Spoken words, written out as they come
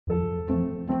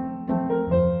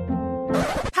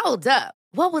Hold up.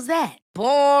 What was that?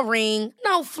 Boring.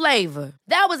 No flavor.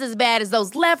 That was as bad as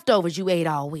those leftovers you ate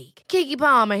all week. Keke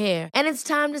Palmer here, and it's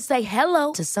time to say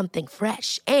hello to something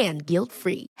fresh and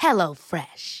guilt-free. Hello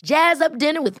Fresh. Jazz up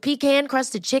dinner with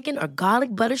pecan-crusted chicken or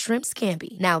garlic butter shrimp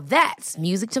scampi. Now that's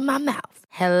music to my mouth.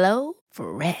 Hello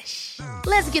Fresh.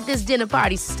 Let's get this dinner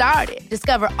party started.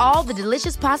 Discover all the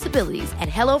delicious possibilities at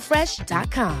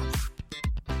hellofresh.com.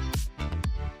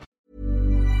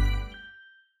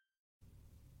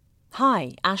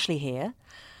 Hi, Ashley here.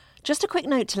 Just a quick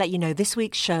note to let you know this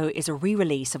week's show is a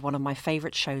re-release of one of my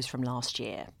favourite shows from last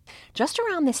year. Just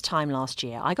around this time last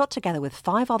year, I got together with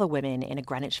 5 other women in a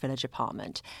Greenwich Village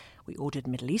apartment. We ordered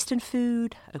Middle Eastern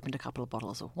food, opened a couple of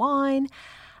bottles of wine,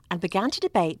 and began to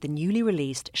debate the newly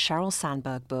released Sheryl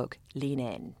Sandberg book, Lean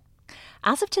In.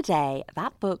 As of today,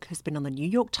 that book has been on the New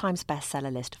York Times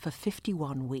bestseller list for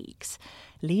 51 weeks.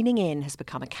 Leaning in has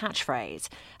become a catchphrase,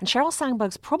 and Sheryl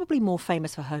Sandberg's probably more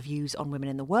famous for her views on women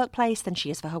in the workplace than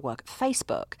she is for her work at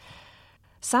Facebook.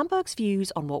 Sandberg's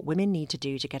views on what women need to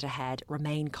do to get ahead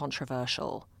remain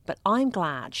controversial, but I'm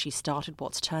glad she started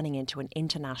what's turning into an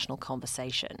international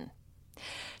conversation.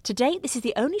 To date, this is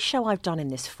the only show I've done in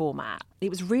this format.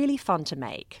 It was really fun to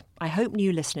make. I hope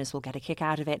new listeners will get a kick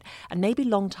out of it, and maybe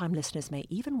long-time listeners may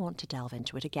even want to delve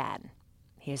into it again.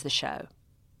 Here's the show.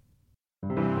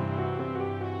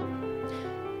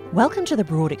 Welcome to The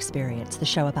Broad Experience, the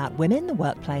show about women, the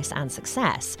workplace, and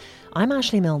success. I'm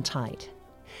Ashley Milne-Tyte.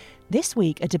 This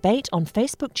week, a debate on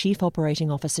Facebook Chief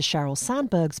Operating Officer Sheryl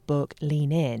Sandberg's book,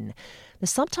 Lean In. The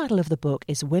subtitle of the book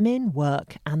is Women,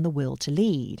 Work, and the Will to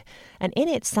Lead. And in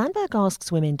it, Sandberg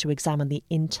asks women to examine the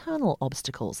internal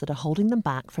obstacles that are holding them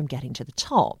back from getting to the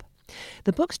top.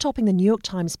 The book's topping the New York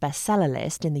Times bestseller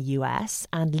list in the US,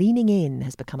 and leaning in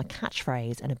has become a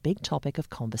catchphrase and a big topic of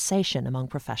conversation among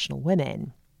professional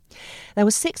women. There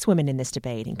were 6 women in this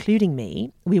debate, including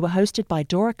me. We were hosted by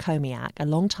Dora Komiak, a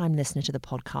long-time listener to the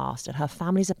podcast, at her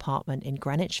family's apartment in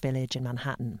Greenwich Village in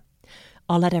Manhattan.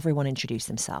 I'll let everyone introduce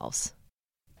themselves.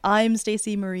 I'm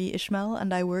Stacey Marie Ishmael,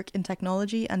 and I work in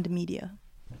technology and media.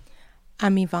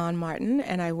 I'm Yvonne Martin,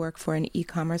 and I work for an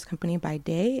e-commerce company by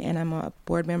day, and I'm a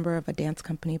board member of a dance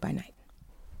company by night.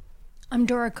 I'm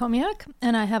Dora Komiak,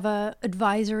 and I have an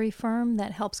advisory firm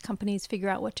that helps companies figure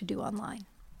out what to do online.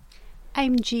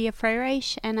 I'm Gia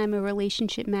Freireich, and I'm a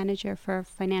relationship manager for a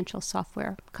financial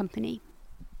software company.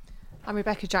 I'm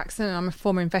Rebecca Jackson, and I'm a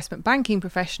former investment banking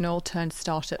professional turned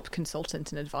startup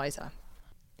consultant and advisor.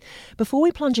 Before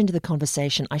we plunge into the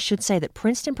conversation, I should say that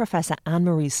Princeton professor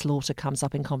Anne-Marie Slaughter comes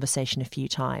up in conversation a few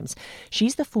times.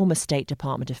 She's the former State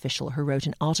Department official who wrote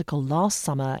an article last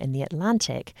summer in The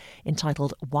Atlantic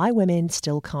entitled Why Women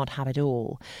Still Can't Have It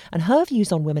All. And her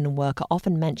views on women and work are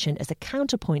often mentioned as a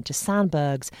counterpoint to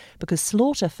Sandberg's because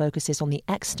Slaughter focuses on the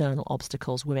external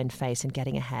obstacles women face in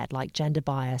getting ahead, like gender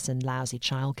bias and lousy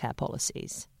childcare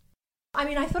policies.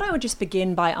 I thought I would just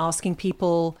begin by asking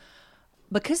people,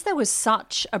 because there was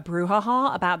such a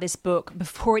brouhaha about this book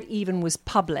before it even was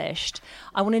published,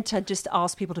 I wanted to just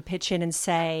ask people to pitch in and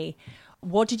say,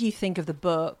 what did you think of the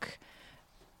book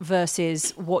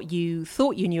versus what you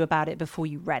thought you knew about it before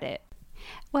you read it?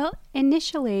 Well,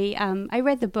 initially, I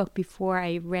read the book before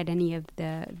I read any of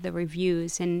the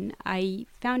reviews, and I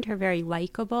found her very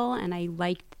likable, and I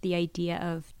liked the idea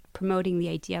of promoting the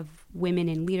idea of women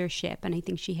in leadership, and I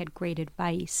think she had great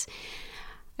advice.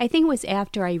 I think it was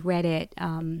after I read it,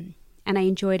 and I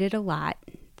enjoyed it a lot,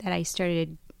 that I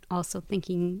started also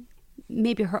thinking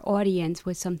maybe her audience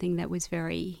was something that was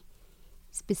very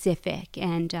specific,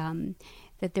 and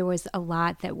that there was a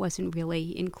lot that wasn't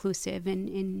really inclusive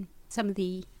in some of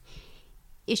the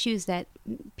issues that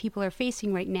people are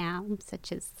facing right now,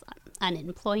 such as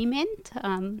unemployment,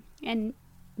 and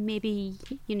maybe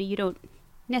you don't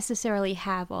necessarily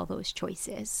have all those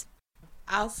choices.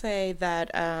 I'll say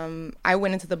that I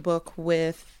went into the book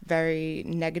with very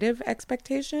negative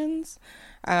expectations.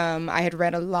 I had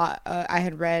read a lot. I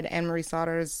had read Anne-Marie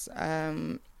Slaughter's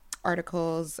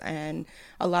articles and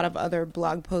a lot of other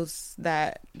blog posts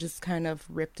that just kind of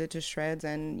ripped it to shreds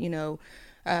and,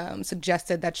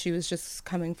 suggested that she was just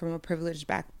coming from a privileged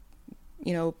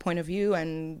point of view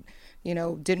and,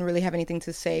 didn't really have anything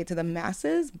to say to the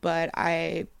masses. But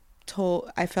I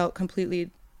felt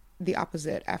completely the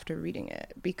opposite after reading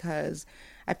it, because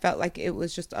I felt like it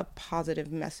was just a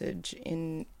positive message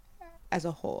as a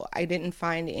whole. I didn't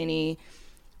find anything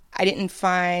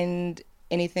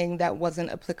that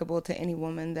wasn't applicable to any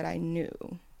woman that I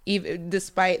knew, even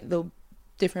despite the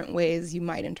different ways you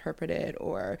might interpret it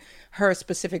or her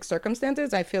specific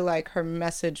circumstances. I feel like her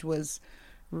message was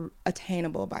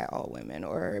attainable by all women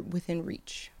or within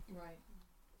reach.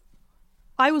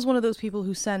 I was one of those people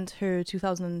who sent her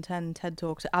 2010 TED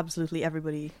Talk to absolutely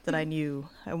everybody that I knew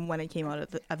when it came out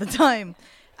at the time.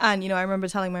 And, I remember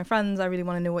telling my friends, I really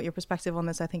want to know what your perspective on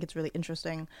this. I think it's really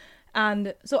interesting.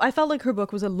 And so I felt like her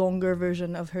book was a longer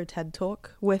version of her TED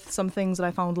Talk with some things that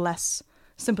I found less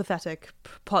sympathetic,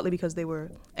 partly because they were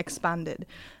expanded.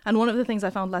 And one of the things I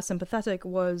found less sympathetic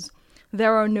was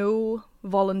there are no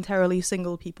voluntarily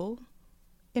single people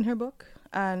in her book,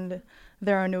 and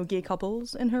there are no gay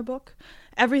couples in her book.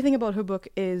 Everything about her book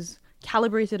is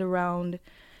calibrated around,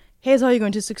 here's how you're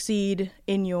going to succeed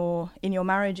in your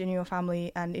marriage, in your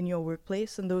family, and in your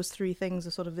workplace. And those three things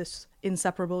are sort of this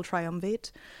inseparable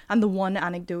triumvirate. And the one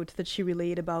anecdote that she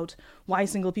relayed about why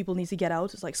single people need to get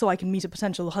out is like, so I can meet a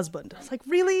potential husband. It's like,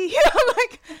 really?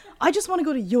 I just want to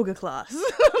go to yoga class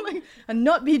and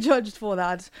not be judged for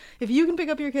that. If you can pick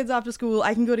up your kids after school,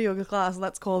 I can go to yoga class.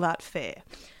 Let's call that fair.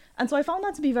 And so I found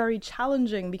that to be very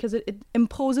challenging because it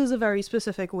imposes a very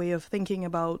specific way of thinking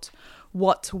about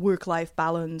what work-life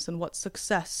balance and what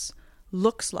success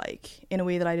looks like in a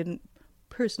way that I didn't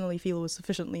personally feel was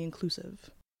sufficiently inclusive.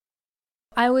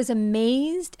 I was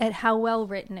amazed at how well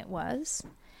written it was.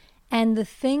 And the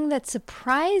thing that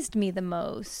surprised me the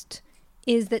most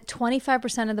is that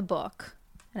 25% of the book,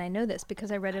 and I know this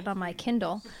because I read it on my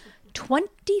Kindle,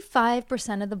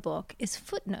 25% of the book is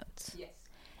footnotes. Yes.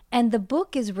 And the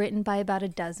book is written by about a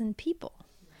dozen people.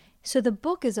 So the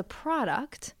book is a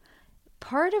product,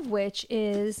 part of which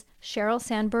is Sheryl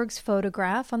Sandberg's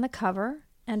photograph on the cover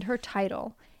and her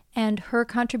title and her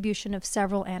contribution of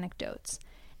several anecdotes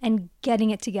and getting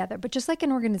it together. But just like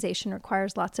an organization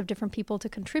requires lots of different people to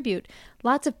contribute,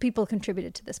 lots of people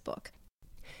contributed to this book.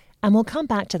 And we'll come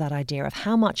back to that idea of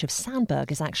how much of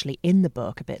Sandberg is actually in the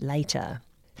book a bit later.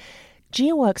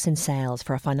 Gia works in sales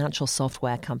for a financial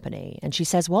software company, and she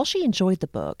says while she enjoyed the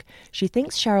book, she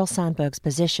thinks Sheryl Sandberg's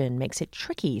position makes it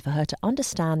tricky for her to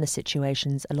understand the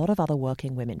situations a lot of other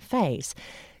working women face.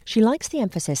 She likes the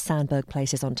emphasis Sandberg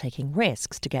places on taking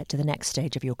risks to get to the next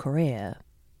stage of your career.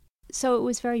 So it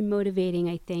was very motivating,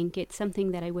 I think. It's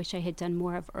something that I wish I had done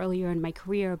more of earlier in my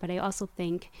career, but I also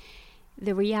think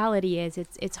the reality is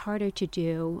it's harder to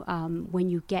do when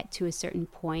you get to a certain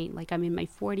point. Like I'm in my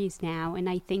 40s now, and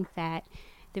I think that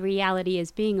the reality is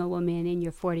being a woman in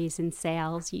your 40s in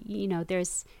sales, you know,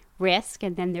 there's risk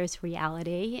and then there's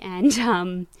reality.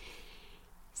 And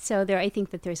so I think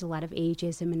that there's a lot of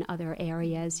ageism in other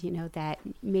areas, you know, that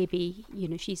maybe, you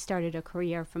know, she started a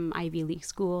career from Ivy League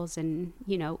schools and,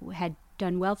 you know, had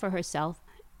done well for herself.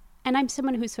 And I'm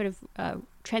someone who sort of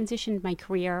transitioned my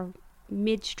career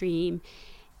midstream.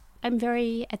 I'm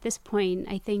very, at this point,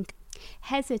 I think,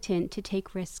 hesitant to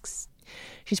take risks.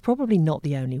 She's probably not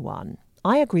the only one.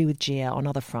 I agree with Gia on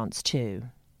other fronts too.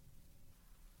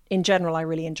 In general, I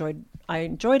really enjoyed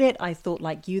it. I thought,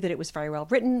 like you, that it was very well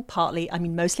written,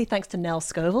 mostly thanks to Nell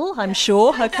Scovell, I'm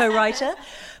sure, her co-writer.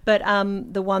 But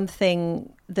the one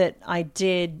thing that I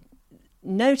did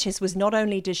notice was not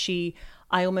only does she,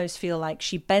 I almost feel like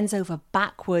she bends over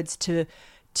backwards to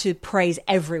praise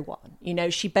everyone. You know,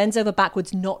 she bends over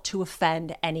backwards not to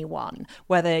offend anyone,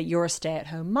 whether you're a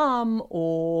stay-at-home mum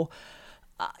or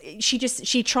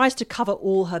she tries to cover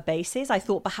all her bases. I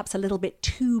thought perhaps a little bit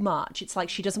too much. It's like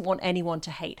she doesn't want anyone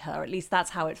to hate her. At least that's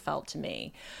how it felt to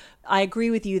me. I agree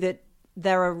with you that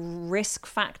there are risk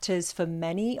factors for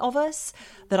many of us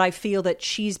that I feel that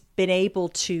she's been able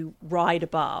to ride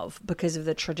above because of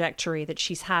the trajectory that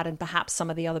she's had, and perhaps some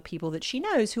of the other people that she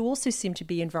knows who also seem to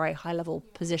be in very high level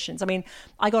positions. I mean,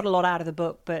 I got a lot out of the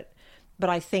book, but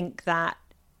I think that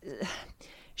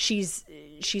she's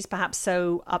perhaps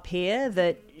so up here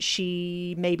that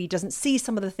she maybe doesn't see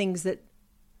some of the things that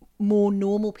more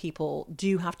normal people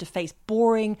do have to face,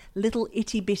 boring little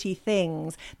itty bitty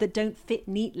things that don't fit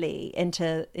neatly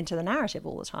into the narrative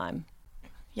all the time.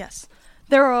 Yes.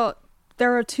 There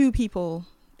are two people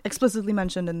explicitly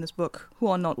mentioned in this book who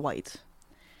are not white.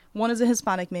 One is a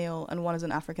Hispanic male and one is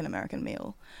an African American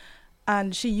male.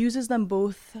 And she uses them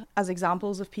both as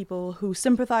examples of people who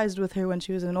sympathized with her when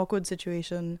she was in an awkward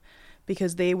situation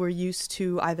because they were used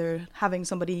to either having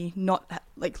somebody not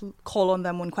call on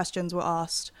them when questions were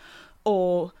asked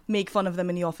or make fun of them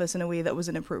in the office in a way that was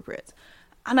inappropriate.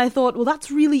 And I thought, well,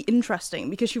 that's really interesting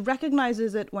because she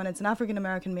recognizes it when it's an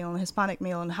African-American male and a Hispanic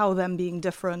male and how them being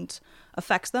different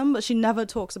affects them, but she never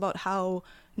talks about how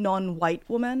non-white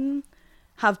women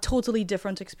have totally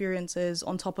different experiences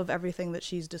on top of everything that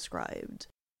she's described.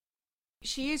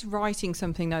 She is writing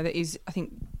something, though, that is, I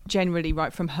think, generally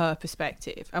right from her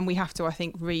perspective, and we have to, I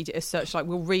think, read it as such. Like,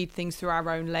 we'll read things through our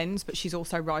own lens, but she's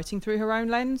also writing through her own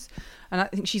lens, and I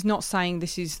think she's not saying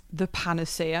this is the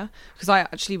panacea, because I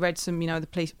actually read some,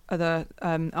 other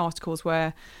articles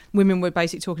where women were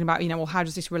basically talking about, well, how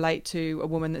does this relate to a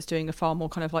woman that's doing a far more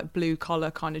kind of like blue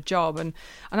collar kind of job, and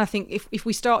I think if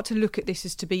we start to look at this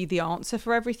as to be the answer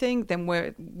for everything, then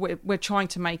we're trying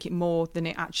to make it more than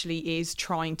it actually is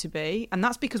trying to be, and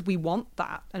that's because we want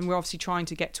that, and we're obviously trying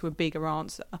to get to a bigger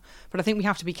answer. But I think we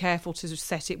have to be careful to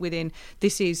set it within,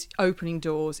 this is opening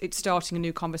doors, it's starting a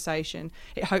new conversation.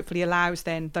 It hopefully allows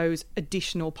then those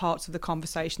additional parts of the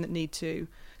conversation that need to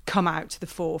come out to the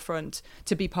forefront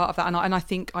to be part of that. And I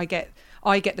think I get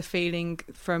the feeling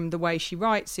from the way she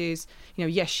writes is,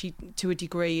 yes, she to a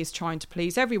degree is trying to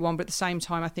please everyone, but at the same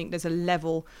time I think there's a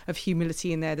level of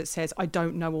humility in there that says, I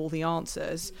don't know all the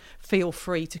answers, feel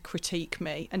free to critique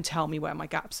me and tell me where my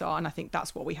gaps are. And I think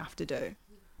that's what we have to do.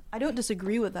 I don't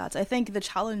disagree with that. I think the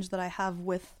challenge that I have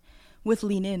with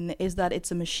Lean In is that it's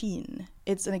a machine.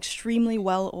 It's an extremely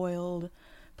well-oiled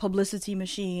publicity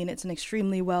machine. It's an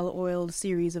extremely well-oiled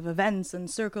series of events and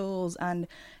circles, and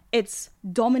it's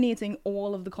dominating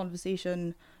all of the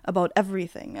conversation about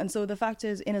everything. And so the fact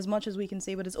is, in as much as we can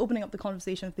say, but it's opening up the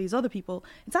conversation for these other people,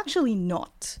 it's actually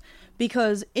not.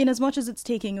 Because in as much as it's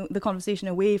taking the conversation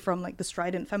away from like the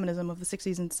strident feminism of the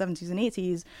 60s and 70s and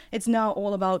 80s, it's now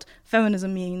all about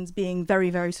feminism means being very,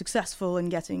 very successful and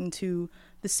getting to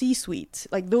the C-suite.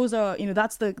 Like those are,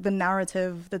 that's the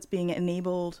narrative that's being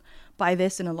enabled by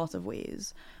this in a lot of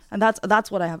ways. And that's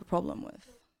what I have a problem with.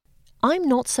 I'm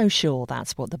not so sure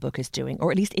that's what the book is doing,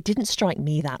 or at least it didn't strike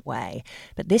me that way.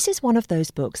 But this is one of those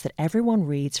books that everyone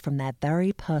reads from their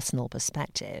very personal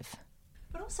perspective.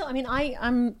 But also,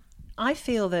 I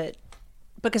feel that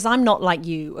because I'm not like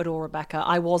you at all, Rebecca,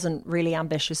 I wasn't really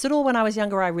ambitious at all when I was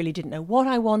younger. I really didn't know what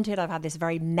I wanted. I've had this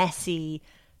very messy,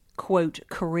 quote,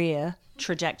 career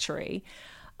trajectory.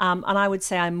 And I would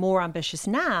say I'm more ambitious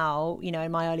now,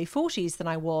 in my early 40s than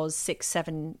I was 6,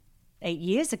 7, 8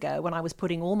 years ago, when I was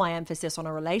putting all my emphasis on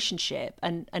a relationship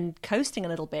and coasting a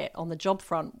little bit on the job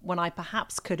front, when I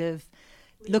perhaps could have,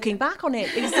 looking back on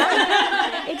it,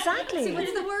 exactly. So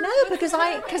what's the word? No, because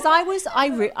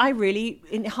I really,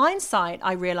 in hindsight,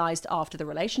 I realized after the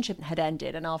relationship had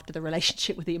ended and after the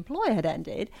relationship with the employer had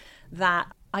ended, that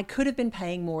I could have been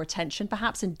paying more attention,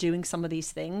 perhaps, and doing some of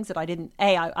these things that I didn't.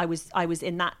 I was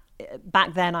in that.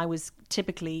 Back then, I was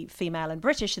typically female and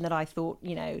British, in that I thought,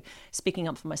 speaking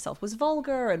up for myself was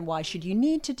vulgar, and why should you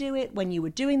need to do it when you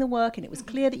were doing the work and it was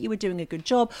clear that you were doing a good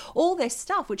job? All this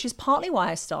stuff, which is partly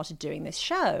why I started doing this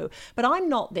show. But I'm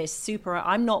not the super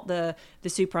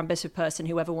ambitious person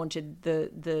who ever wanted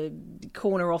the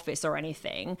corner office or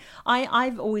anything.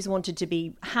 I've always wanted to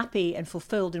be happy and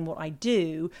fulfilled in what I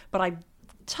do, but I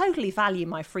totally value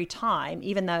my free time,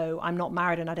 even though I'm not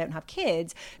married and I don't have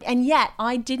kids. And yet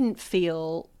I didn't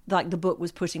feel like the book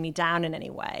was putting me down in any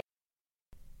way.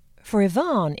 For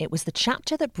Yvonne, it was the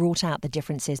chapter that brought out the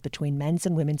differences between men's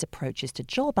and women's approaches to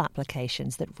job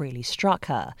applications that really struck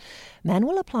her. Men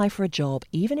will apply for a job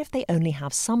even if they only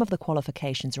have some of the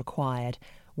qualifications required.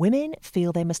 Women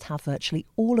feel they must have virtually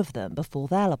all of them before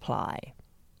they'll apply.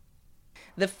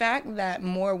 The fact that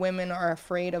more women are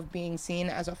afraid of being seen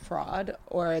as a fraud,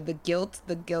 or the guilt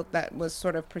that was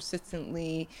sort of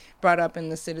persistently brought up in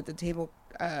the Sit at the Table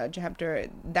chapter,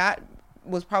 that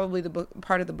was probably the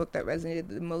part of the book that resonated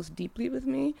the most deeply with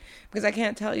me, because I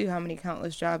can't tell you how many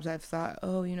countless jobs I've thought,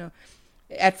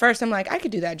 at first I'm like, I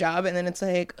could do that job, and then it's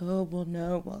like, oh, well,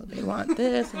 no, well, they want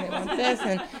this and they want this,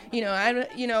 and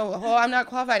I'm not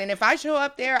qualified, and if I show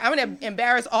up there, I'm gonna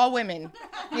embarrass all women,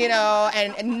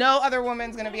 and no other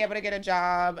woman's gonna be able to get a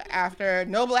job after,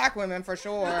 no black women for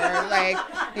sure,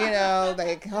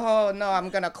 oh no, I'm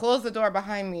gonna close the door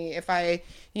behind me if I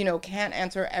can't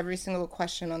answer every single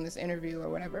question on this interview or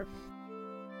whatever.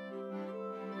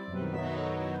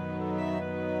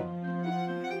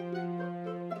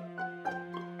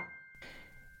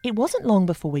 It wasn't long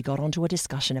before we got onto a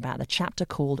discussion about the chapter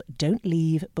called Don't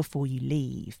Leave Before You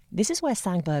Leave. This is where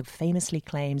Sandberg famously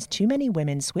claims too many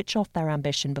women switch off their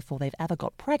ambition before they've ever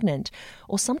got pregnant,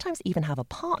 or sometimes even have a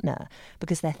partner,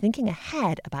 because they're thinking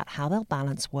ahead about how they'll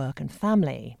balance work and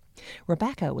family.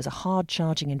 Rebecca was a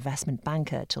hard-charging investment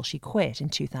banker till she quit in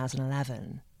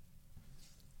 2011.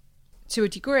 To a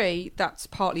degree, that's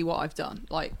partly what I've done.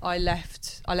 Like, I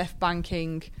left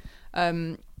banking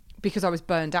because I was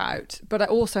burned out, but I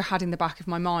also had in the back of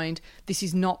my mind, this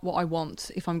is not what I want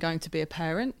if I'm going to be a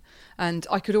parent. And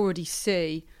I could already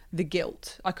see the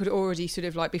guilt. I could already sort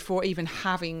of before even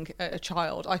having a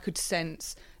child, I could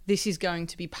sense this is going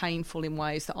to be painful in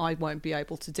ways that I won't be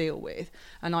able to deal with.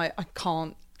 And I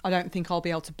I don't think I'll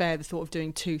be able to bear the thought of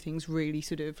doing two things really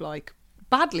sort of like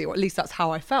badly, or at least that's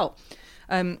how I felt.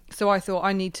 So I thought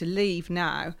I need to leave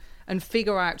now and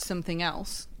figure out something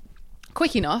else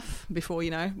quick enough before,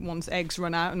 one's eggs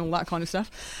run out and all that kind of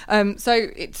stuff. So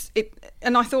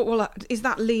and I thought, well, is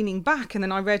that leaning back? And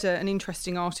then I read an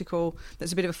interesting article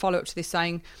that's a bit of a follow-up to this,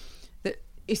 saying that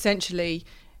essentially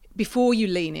before you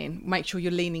lean in, make sure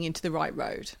you're leaning into the right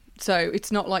road. So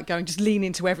it's not like going, just lean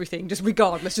into everything, just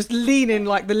regardless, just lean in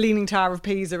like the Leaning Tower of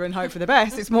Pisa and hope for the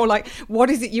best. It's more like, what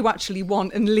is it you actually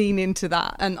want, and lean into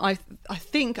that. And I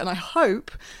think, and I hope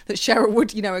that Cheryl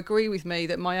would, agree with me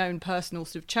that my own personal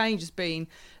sort of change has been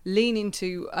lean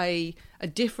into a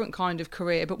different kind of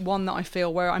career, but one that I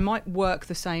feel where I might work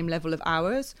the same level of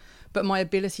hours, but my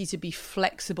ability to be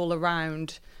flexible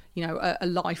around a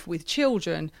life with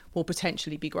children will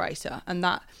potentially be greater. And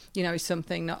that, is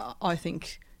something that I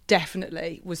think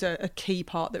definitely was a key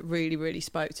part that really, really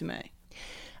spoke to me.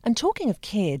 And talking of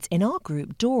kids, in our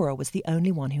group, Dora was the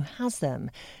only one who has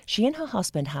them. She and her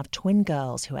husband have twin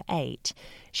girls who are 8.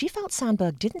 She felt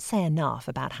Sandberg didn't say enough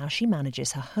about how she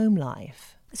manages her home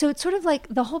life. So it's sort of like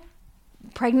the whole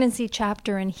pregnancy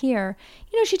chapter in here.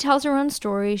 She tells her own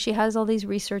story. She has all these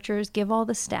researchers give all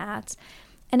the stats.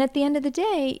 And at the end of the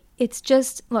day, it's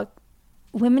just, look,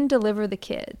 women deliver the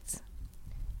kids.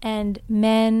 And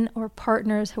men or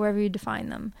partners, however you define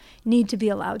them, need to be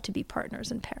allowed to be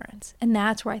partners and parents. And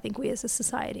that's where I think we as a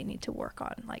society need to work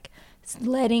on, like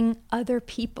letting other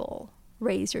people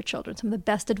raise your children. Some of the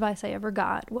best advice I ever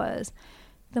got was,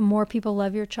 the more people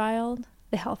love your child,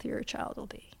 the healthier your child will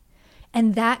be.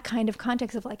 And that kind of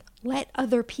context of like, let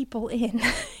other people in,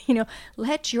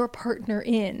 let your partner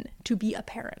in to be a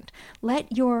parent.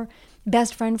 Let your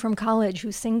best friend from college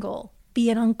who's single be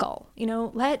an uncle,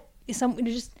 let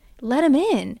him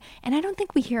in. And I don't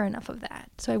think we hear enough of that.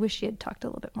 So I wish she had talked a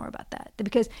little bit more about that,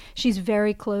 because she's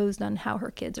very closed on how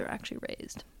her kids are actually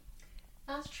raised.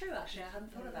 That's true, actually. I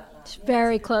hadn't thought about that. She's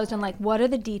very closed on like, what are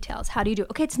the details? How do you do it?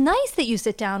 Okay, it's nice that you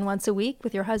sit down once a week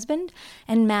with your husband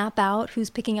and map out who's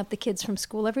picking up the kids from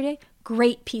school every day.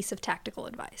 Great piece of tactical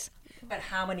advice. But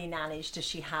how many nannies does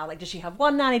she have? Like, does she have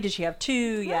one nanny? Does she have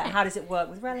two? Right. Yeah. How does it work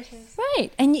with relatives?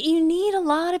 Right. And you need a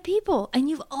lot of people. And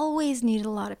you've always needed a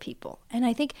lot of people. And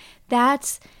I think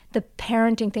that's the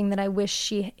parenting thing that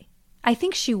I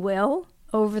think she will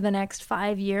over the next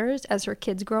 5 years as her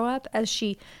kids grow up, as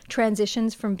she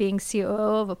transitions from being COO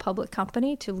of a public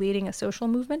company to leading a social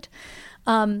movement.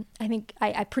 I think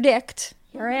I predict,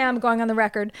 here I am going on the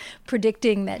record,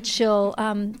 predicting that she'll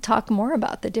talk more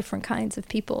about the different kinds of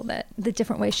people, the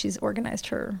different ways she's organized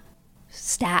her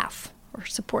staff or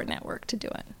support network to do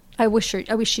it. I wish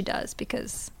she does,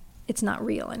 because it's not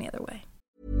real any other way.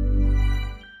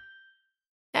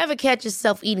 Ever catch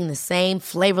yourself eating the same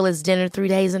flavorless dinner 3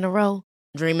 days in a row?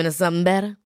 Dreaming of something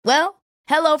better? Well,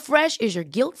 HelloFresh is your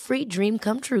guilt-free dream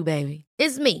come true, baby.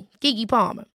 It's me, Keke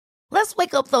Palmer. Let's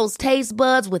wake up those taste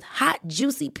buds with hot,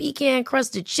 juicy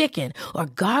pecan-crusted chicken or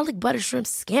garlic butter shrimp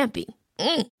scampi.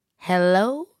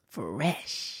 Hello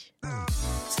Fresh.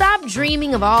 Stop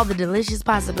dreaming of all the delicious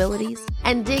possibilities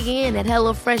and dig in at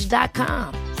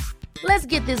HelloFresh.com. Let's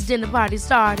get this dinner party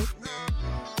started.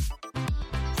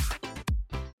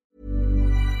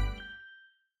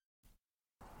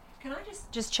 Can I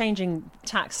just changing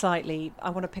tack slightly, I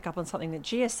want to pick up on something that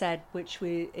Gia said, which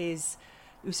we're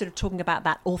sort of talking about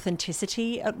that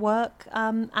authenticity at work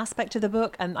aspect of the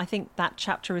book. And I think that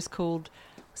chapter is called,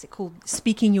 what's it called?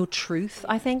 Speaking Your Truth,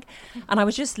 I think. And I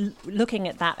was just looking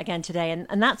at that again today.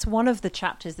 And that's one of the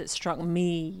chapters that struck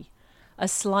me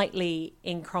as slightly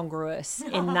incongruous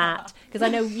in that, because I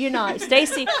know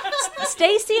Stacey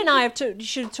and I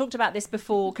should have talked about this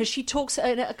before, because she talks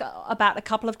about a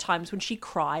couple of times when she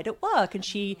cried at work,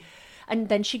 and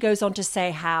then she goes on to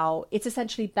say how it's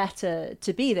essentially better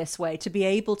to be this way, to be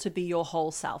able to be your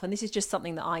whole self. And this is just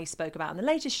something that I spoke about in the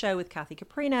latest show with Kathy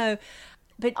Caprino.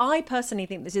 But I personally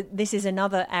think this is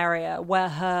another area where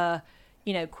her,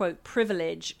 quote,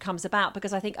 privilege comes about,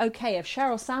 because I think, okay, if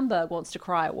Sheryl Sandberg wants to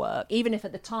cry at work, even if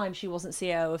at the time she wasn't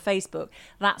CEO of Facebook,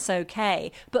 that's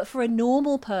okay. But for a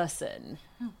normal person,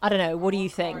 I don't know, what do you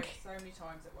think? So many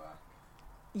times at work.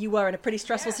 You were in a pretty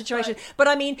stressful situation, but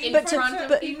I mean, in front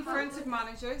of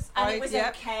managers, and it was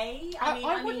okay.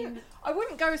 I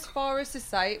wouldn't go as far as to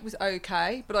say it was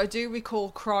okay, but I do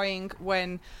recall crying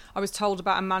when I was told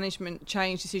about a management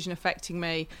change decision affecting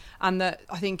me, and that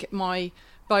I think my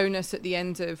bonus at the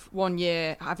end of one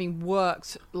year, having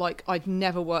worked like I'd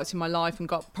never worked in my life and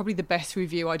got probably the best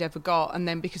review I'd ever got. And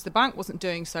then because the bank wasn't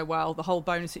doing so well, the whole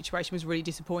bonus situation was really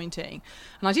disappointing.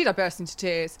 And I burst into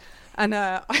tears. And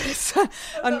yes,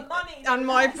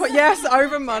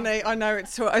 over money. I know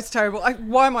it's terrible.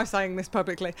 Why am I saying this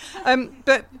publicly?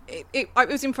 But it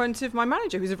was in front of my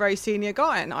manager, who's a very senior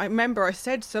guy, and I remember I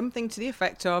said something to the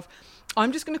effect of,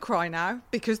 "I'm just going to cry now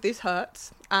because this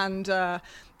hurts, and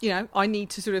I need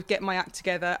to sort of get my act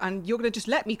together, and you're going to just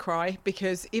let me cry,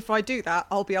 because if I do that,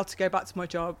 I'll be able to go back to my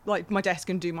job, like my desk,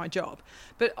 and do my job."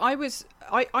 But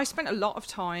I spent a lot of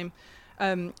time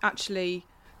actually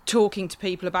talking to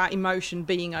people about emotion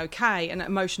being okay and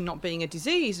emotion not being a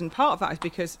disease. And part of that is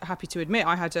because, happy to admit,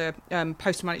 I had a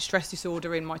post-traumatic stress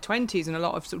disorder in my 20s and a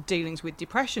lot of sort of dealings with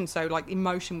depression. So like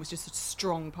emotion was just a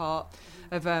strong part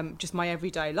of just my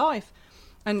everyday life.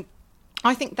 And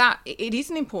I think that it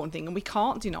is an important thing, and we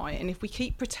can't deny it. And if we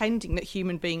keep pretending that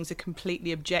human beings are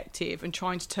completely objective and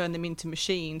trying to turn them into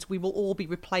machines, we will all be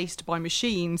replaced by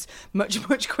machines much,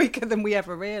 much quicker than we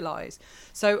ever realise.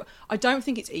 So I don't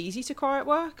think it's easy to cry at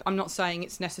work. I'm not saying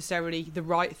it's necessarily the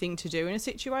right thing to do in a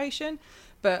situation,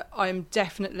 but I'm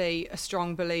definitely a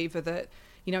strong believer that,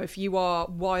 if you are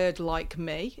wired like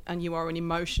me and you are an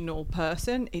emotional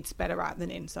person, it's better out than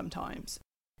in sometimes.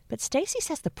 But Stacey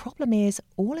says the problem is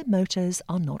all emotors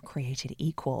are not created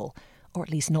equal, or at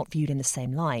least not viewed in the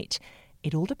same light.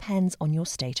 It all depends on your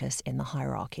status in the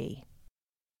hierarchy.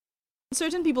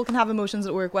 Certain people can have emotions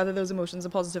at work, whether those emotions are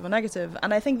positive or negative.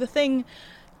 And I think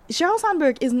Sheryl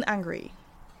Sandberg isn't angry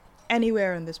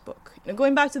anywhere in this book.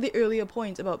 Going back to the earlier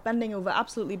point about bending over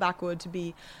absolutely backward to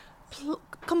be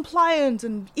compliant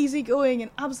and easygoing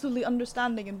and absolutely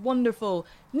understanding and wonderful,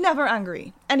 never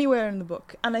angry anywhere in the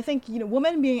book. And I think,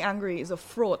 women being angry is a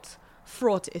fraught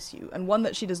issue, and one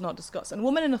that she does not discuss. And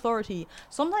women in authority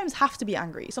sometimes have to be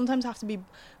angry, sometimes have to be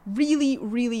really,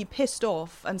 really pissed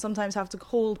off, and sometimes have to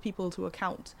hold people to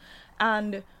account.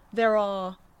 And there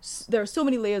are so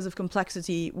many layers of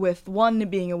complexity with, one,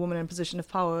 being a woman in a position of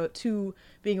power, two,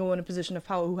 being a woman in a position of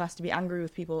power who has to be angry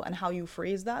with people, and how you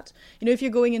phrase that. If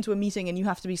you're going into a meeting and you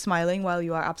have to be smiling while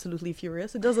you are absolutely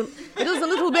furious, it does a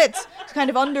little bit to kind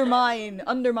of undermine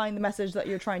the message that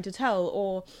you're trying to tell.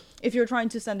 Or if you're trying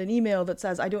to send an email that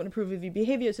says, "I don't approve of your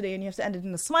behavior today," and you have to end it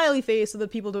in a smiley face so that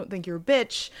people don't think you're a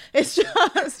bitch, it's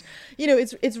just,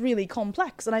 it's really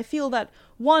complex. And I feel that,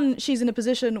 one, she's in a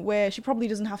position where she probably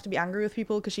doesn't have to be angry with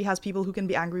people because she has people who can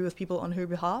be angry with people on her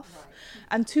behalf. Right.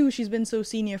 And two, she's been so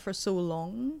senior for so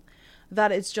long that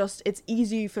it's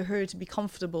easy for her to be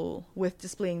comfortable with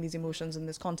displaying these emotions in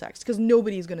this context, because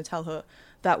nobody's going to tell her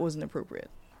that wasn't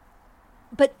appropriate.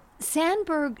 But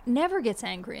Sandberg never gets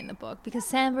angry in the book because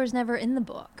Sandberg's never in the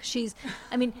book.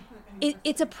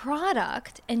 It's a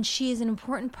product, and she is an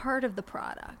important part of the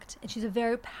product, and she's a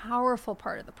very powerful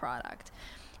part of the product.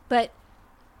 But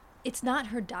it's not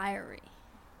her diary.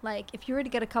 Like, if you were to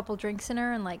get a couple drinks in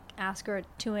her and, ask her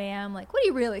at 2 a.m., what do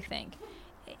you really think?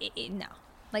 No.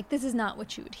 This is not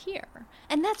what you would hear.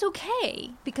 And that's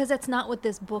okay, because that's not what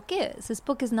this book is. This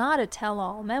book is not a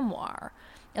tell-all memoir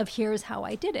of here's how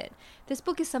I did it. This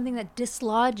book is something that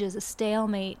dislodges a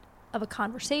stalemate of a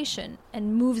conversation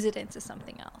and moves it into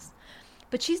something else.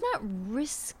 But she's not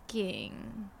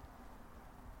risking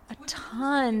a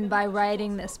ton by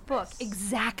writing this book.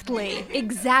 Exactly.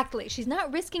 She's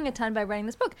not risking a ton by writing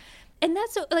this book. And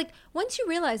that's so, once you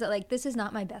realize that, this is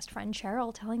not my best friend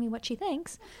Sheryl telling me what she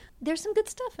thinks, there's some good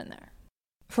stuff in there.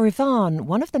 For Yvonne,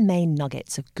 one of the main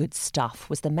nuggets of good stuff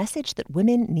was the message that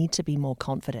women need to be more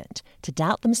confident, to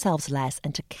doubt themselves less,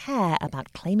 and to care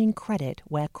about claiming credit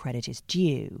where credit is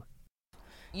due.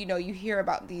 You hear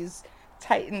about these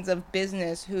titans of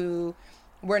business who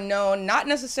were known not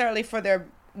necessarily for their,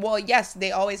 well, yes,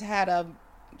 they always had a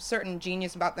certain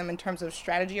genius about them in terms of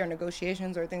strategy or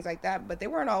negotiations or things like that, but they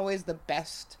weren't always the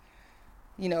best,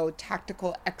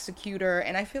 tactical executor.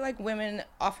 And I feel like women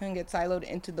often get siloed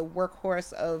into the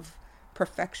workhorse of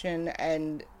perfection,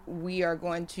 and we are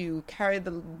going to carry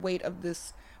the weight of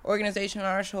this organization on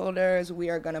our shoulders. We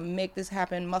are going to make this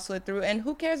happen, muscle it through, and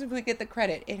who cares if we get the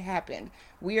credit? It happened.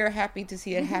 We are happy to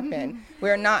see it happen.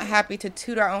 We're not happy to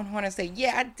toot our own horn and say,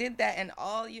 yeah, I did that, and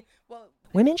all you, well...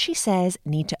 Women, she says,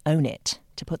 need to own it,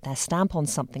 to put their stamp on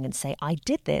something and say, I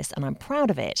did this and I'm proud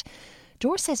of it.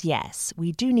 Dora says, yes,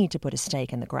 we do need to put a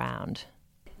stake in the ground.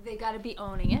 They got to be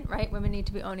owning it, right? Women need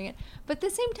to be owning it. But at the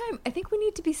same time, I think we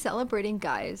need to be celebrating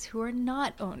guys who are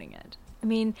not owning it.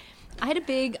 I had a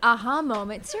big aha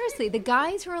moment. Seriously, the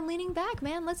guys who are leaning back,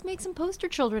 man, let's make some poster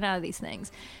children out of these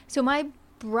things. So my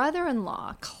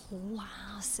brother-in-law,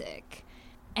 classic,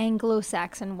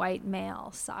 Anglo-Saxon white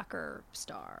male soccer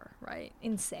star, right?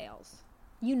 In sales.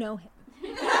 You know him.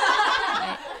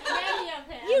 Right?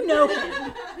 You know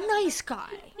him. Nice guy.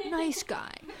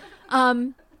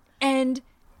 And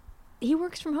he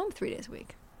works from home 3 days a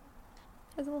week.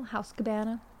 Has a little house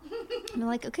cabana. And I'm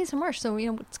like, okay, so Marsh, so,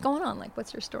 what's going on? Like,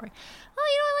 what's your story? Oh,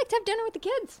 I like to have dinner with the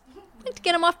kids. I like to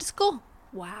get them off to school.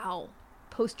 Wow.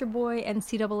 Poster boy,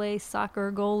 NCAA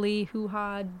soccer goalie,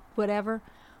 hoo-ha, whatever.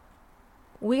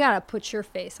 We got to put your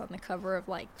face on the cover of,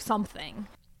 something.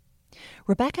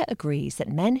 Rebecca agrees that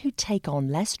men who take on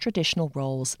less traditional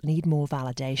roles need more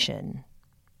validation.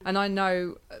 And I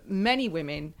know many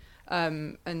women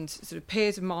and sort of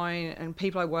peers of mine and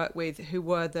people I work with who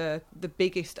were the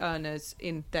biggest earners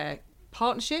in their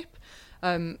partnership.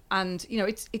 And,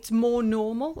 it's more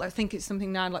normal. I think it's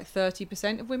something now like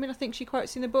 30% of women, I think she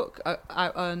quotes in the book,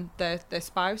 out-earn their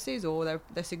spouses or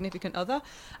their significant other.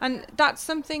 And that's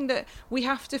something that we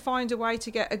have to find a way to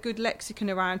get a good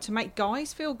lexicon around to make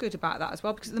guys feel good about that as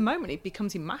well, because at the moment it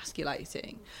becomes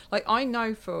emasculating. Like, I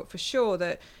know for sure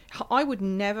that I would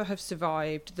never have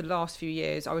survived the last few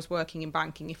years I was working in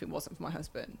banking if it wasn't for my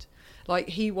husband. Like,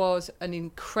 he was an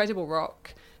incredible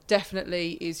rock.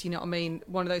 Definitely is,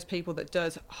 one of those people that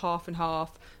does half and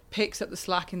half, picks up the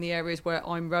slack in the areas where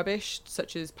I'm rubbish,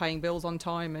 such as paying bills on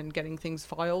time and getting things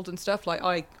filed and stuff. Like,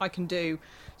 I can do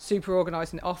super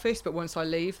organised in the office, but once I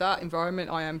leave that environment,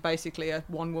 I am basically a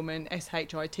one-woman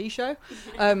SHIT show.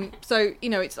 So,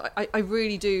 I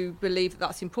really do believe that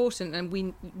that's important, and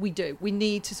we do. We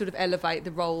need to sort of elevate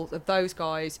the role of those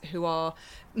guys who are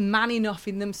man enough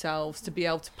in themselves to be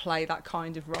able to play that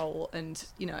kind of role and,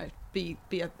 be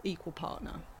an equal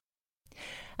partner.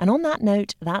 And on that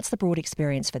note, that's the Broad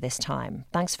Experience for this time.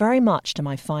 Thanks very much to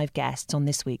my 5 guests on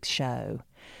this week's show.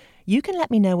 You can let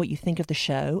me know what you think of the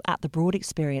show at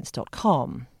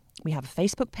thebroadexperience.com. We have a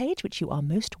Facebook page, which you are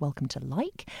most welcome to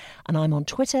like, and I'm on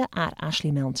Twitter at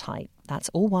Ashley Milne Type. That's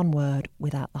all one word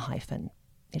without the hyphen.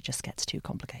 It just gets too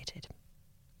complicated.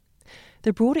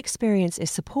 The Broad Experience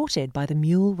is supported by the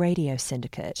Mule Radio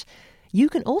Syndicate. You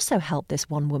can also help this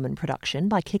one-woman production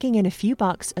by kicking in a few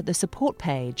bucks at the support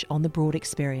page on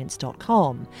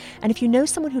thebroadexperience.com. And if you know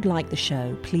someone who'd like the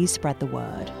show, please spread the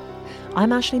word.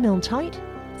 I'm Ashley Milne Tyte.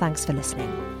 Thanks for listening.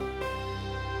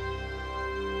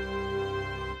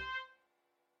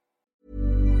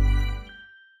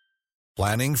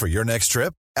 Planning for your next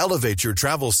trip? Elevate your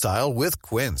travel style with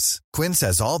Quince. Quince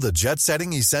has all the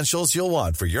jet-setting essentials you'll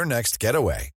want for your next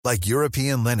getaway, like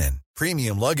European linen,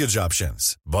 premium luggage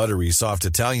options, buttery soft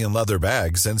Italian leather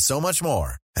bags, and so much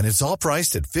more. And it's all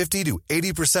priced at 50 to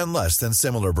 80% less than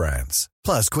similar brands.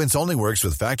 Plus, Quince only works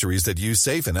with factories that use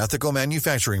safe and ethical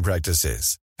manufacturing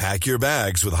practices. Pack your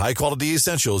bags with high-quality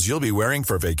essentials you'll be wearing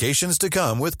for vacations to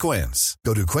come with Quince.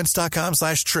 Go to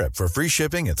quince.com/trip for free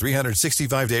shipping and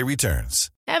 365-day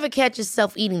returns. Ever catch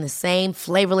yourself eating the same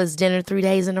flavorless dinner 3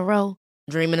 days in a row?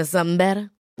 Dreaming of something better?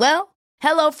 Well,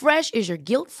 HelloFresh is your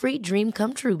guilt-free dream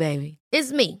come true, baby.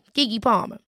 It's me, Keke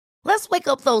Palmer. Let's wake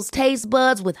up those taste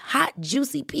buds with hot,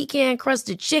 juicy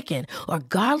pecan-crusted chicken or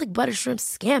garlic butter shrimp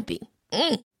scampi.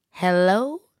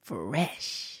 Hello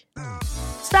Fresh.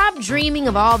 Stop dreaming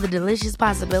of all the delicious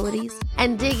possibilities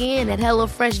and dig in at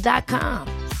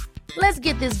HelloFresh.com. Let's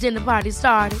get this dinner party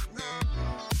started.